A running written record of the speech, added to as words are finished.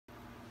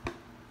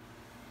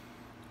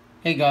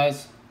Hey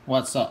guys,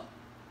 what's up?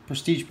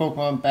 Prestige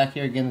Pokemon back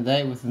here again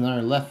today with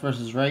another left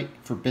versus right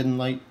Forbidden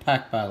Light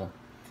pack battle.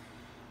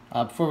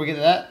 Before we get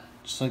to that,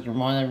 just like to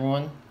remind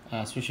everyone,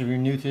 especially if you're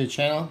new to the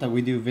channel, that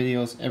we do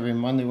videos every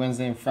Monday,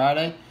 Wednesday, and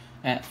Friday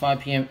at 5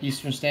 p.m.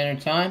 Eastern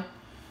Standard Time.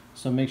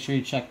 So make sure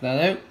you check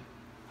that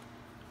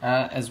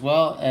out. As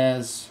well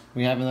as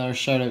we have another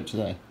shout out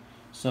today.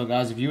 So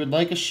guys, if you would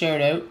like a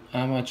shout out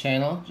on my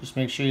channel, just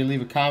make sure you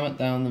leave a comment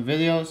down in the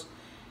videos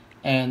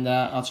and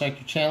I'll check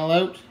your channel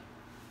out.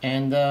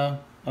 And I'll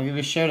give you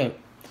a shout out.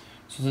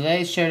 So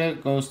today's shout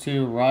out goes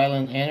to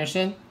Rylan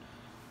Anderson.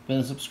 Been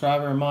a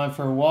subscriber of mine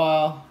for a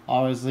while,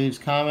 always leaves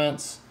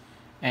comments,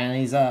 and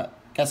he's got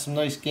some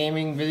nice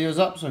gaming videos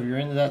up, so if you're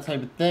into that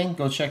type of thing,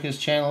 go check his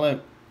channel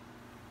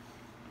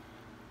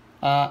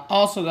out.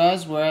 Also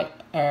guys, we're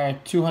at our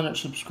 200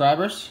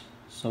 subscribers,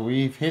 so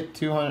we've hit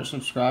 200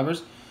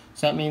 subscribers,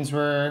 so that means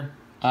we're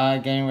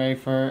getting ready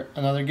for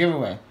another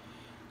giveaway.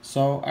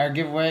 So our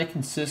giveaway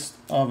consists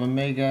of a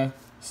Mega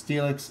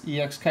Steelix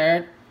EX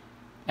card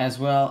as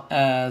well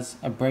as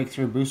a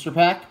breakthrough booster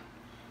pack.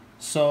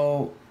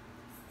 So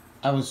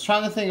I was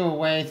trying to think of a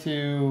way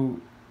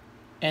to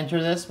enter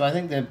this, but I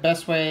think the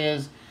best way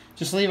is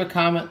just leave a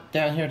comment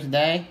down here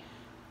today.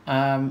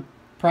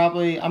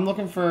 Probably I'm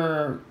looking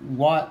for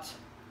what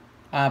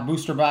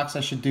booster box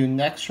I should do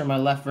next for my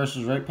left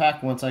versus right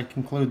pack once I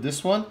conclude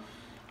this one.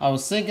 I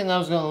was thinking I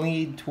was going to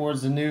lead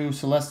towards the new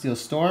Celestial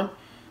Storm,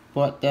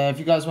 but if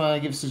you guys want to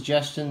give a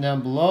suggestion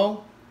down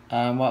below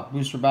what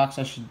booster box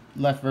I should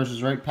left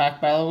versus right pack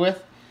battle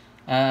with,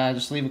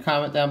 just leave a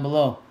comment down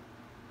below.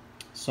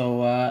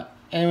 So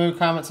anyone who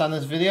comments on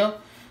this video,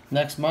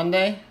 next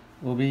Monday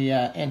will be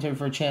entered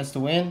for a chance to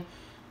win,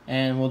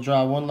 and we'll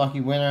draw one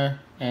lucky winner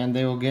and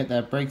they will get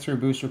that breakthrough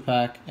booster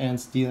pack and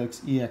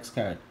Steelix EX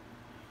card.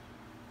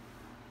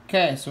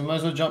 Okay, so we might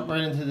as well jump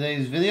right into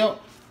today's video.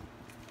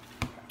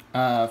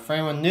 For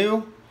anyone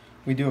new,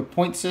 we do a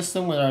point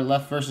system with our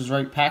left versus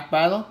right pack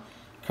battle.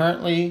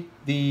 Currently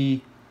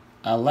the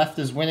left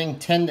is winning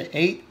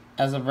 10-8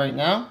 as of right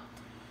now.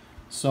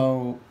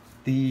 So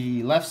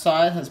the left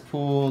side has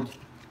pulled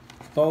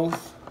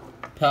both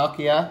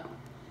Palkia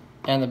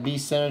and the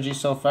Beast Energy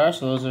so far.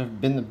 So those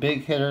have been the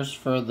big hitters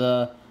for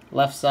the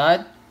left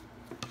side.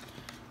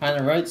 On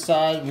the right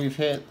side, we've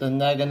hit the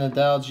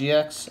Naganadel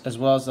GX as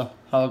well as the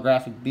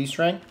holographic Beast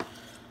Ring.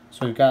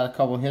 So we've got a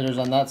couple hitters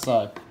on that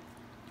side.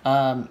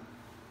 The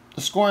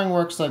scoring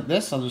works like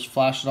this. I'll just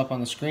flash it up on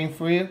the screen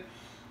for you.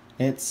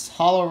 It's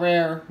Holo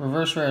Rare,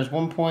 Reverse Rare is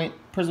 1 point,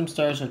 Prism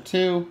Stars are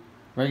 2,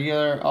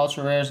 Regular,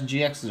 Ultra Rares, and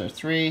GXs are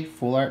 3,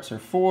 Full Arts are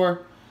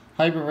 4,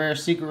 Hyper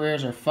Rares, Secret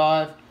Rares are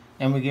 5,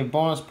 and we give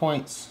bonus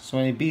points. So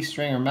any Beast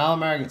Ring or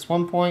Malamar gets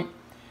 1 point,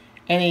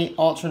 any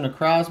Ultra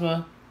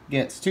Necrozma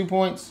gets 2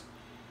 points,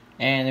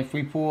 and if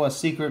we pull a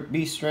Secret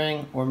Beast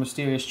Ring or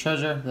Mysterious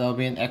Treasure, that'll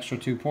be an extra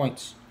 2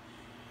 points.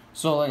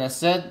 So like I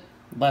said,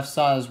 left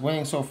side is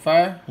winning so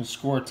far, we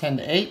score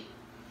 10-8.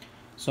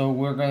 So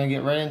we're going to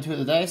get right into it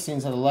today. Seeing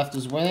as how the left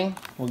is winning,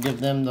 we'll give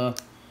them the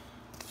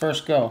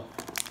first go.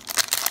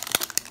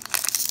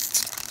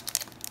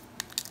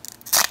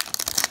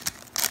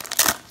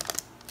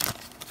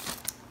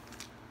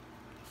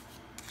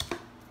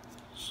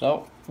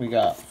 So we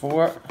got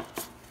 4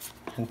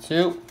 and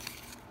 2.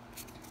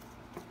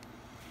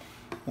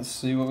 Let's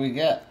see what we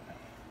get.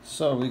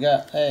 So we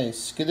got a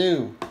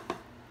Skidoo,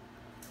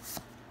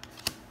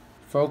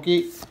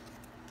 Froakie,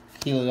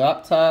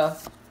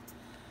 Helioptile,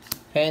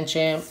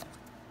 Pancham,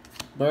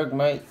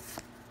 Bergmite,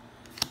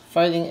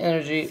 Fighting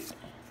Energy,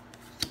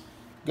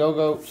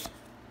 Go-Goat,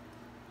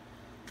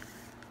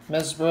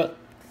 Mesprit,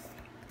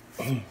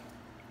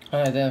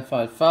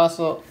 Unidentified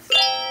Fossil.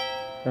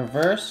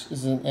 Reverse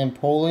is an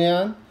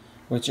Empoleon,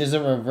 which is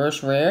a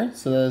reverse rare,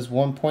 so that is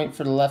 1 point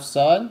for the left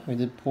side. We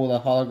did pull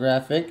the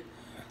holographic,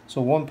 so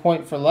 1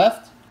 point for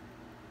left.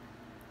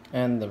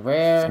 And the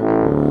rare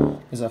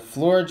is a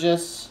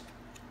Florges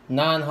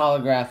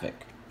non-holographic.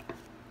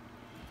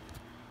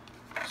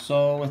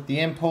 So with the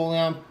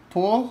Empoleon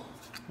pull,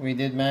 we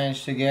did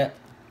manage to get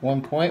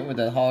 1 point with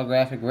that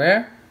holographic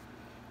rare.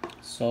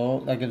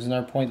 So that gives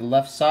another point to the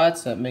left side,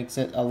 so that makes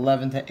it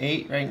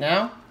 11-8 right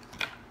now.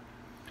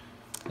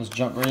 Let's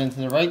jump right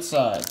into the right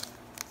side.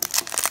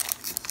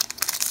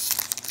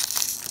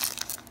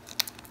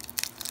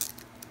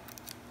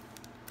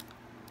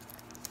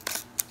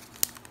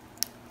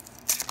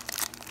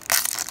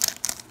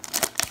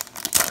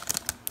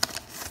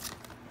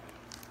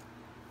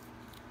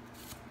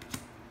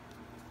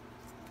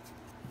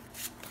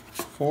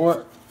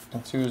 Four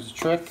and 2 is the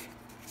trick.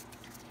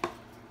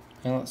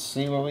 And let's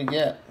see what we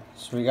get.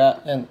 So we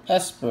got an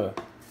Esper,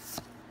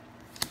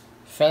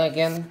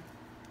 Fennekin,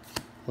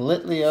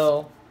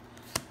 Litleo,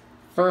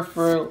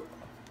 Furfrou,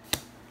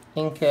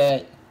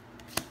 Inkay,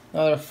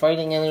 another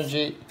Fighting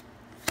Energy,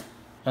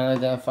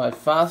 Unidentified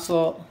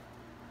Fossil,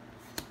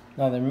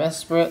 another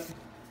Mesprit,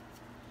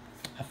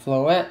 a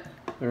Floette.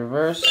 The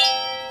reverse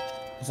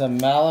is a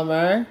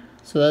Malamar.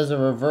 So that's a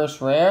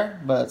reverse rare,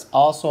 but it's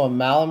also a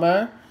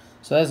Malamar.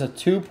 So that's a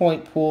 2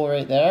 point pool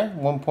right there.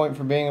 1 point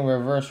for being a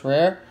reverse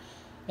rare.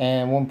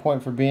 and 1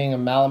 point for being a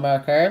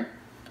Malamar card.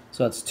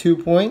 So that's 2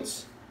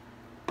 points.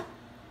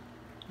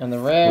 And the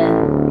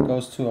rare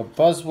goes to a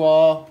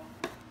Buzzwole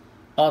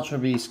Ultra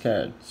Beast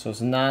card. So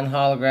it's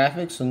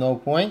non-holographic, so no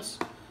points.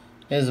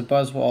 It is a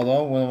Buzzwole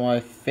though, one of my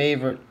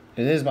favorite.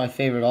 It is my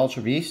favorite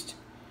Ultra Beast.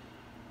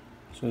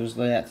 So just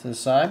lay that to the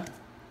side.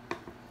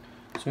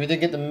 So we did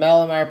get the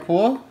Malamar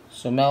pool.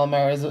 So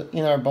Malamar is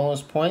in our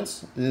bonus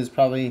points. It is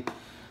probably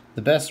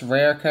the best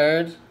rare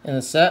card in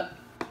the set.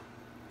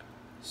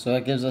 So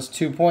that gives us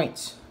 2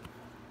 points.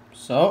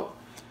 So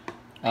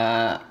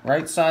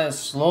right side is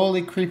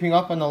slowly creeping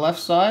up on the left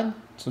side.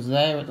 So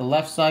today with the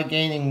left side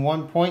gaining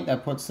 1 point,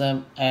 that puts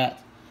them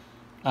at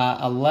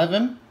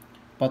 11.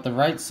 But the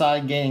right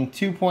side gaining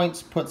 2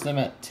 points puts them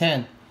at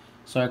 10.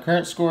 So our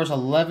current score is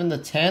 11 to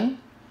 10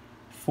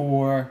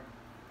 for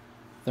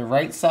the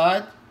right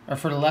side, or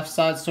for the left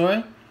side,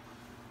 sorry.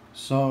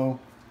 So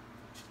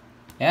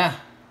yeah,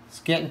 it's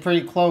getting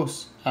pretty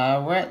close.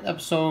 We're at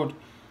episode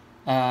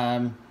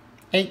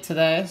 8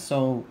 today,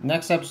 so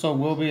next episode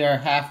will be our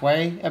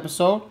halfway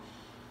episode.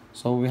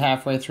 So we'll be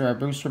halfway through our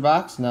booster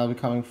box, and that'll be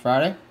coming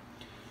Friday.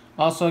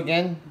 Also,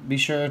 again, be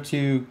sure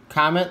to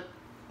comment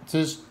to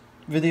this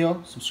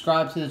video,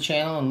 subscribe to the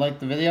channel, and like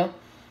the video.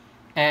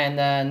 And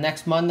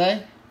next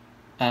Monday,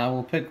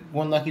 we'll pick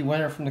one lucky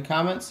winner from the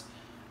comments,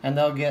 and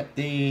they'll get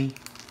the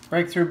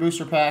Breakthrough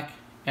Booster Pack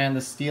and the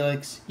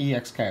Steelix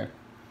EX card.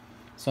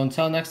 So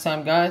until next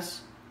time,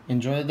 guys,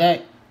 enjoy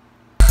the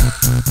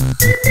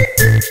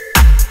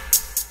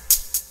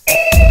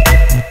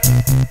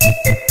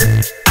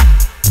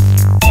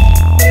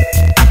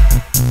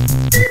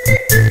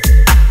day.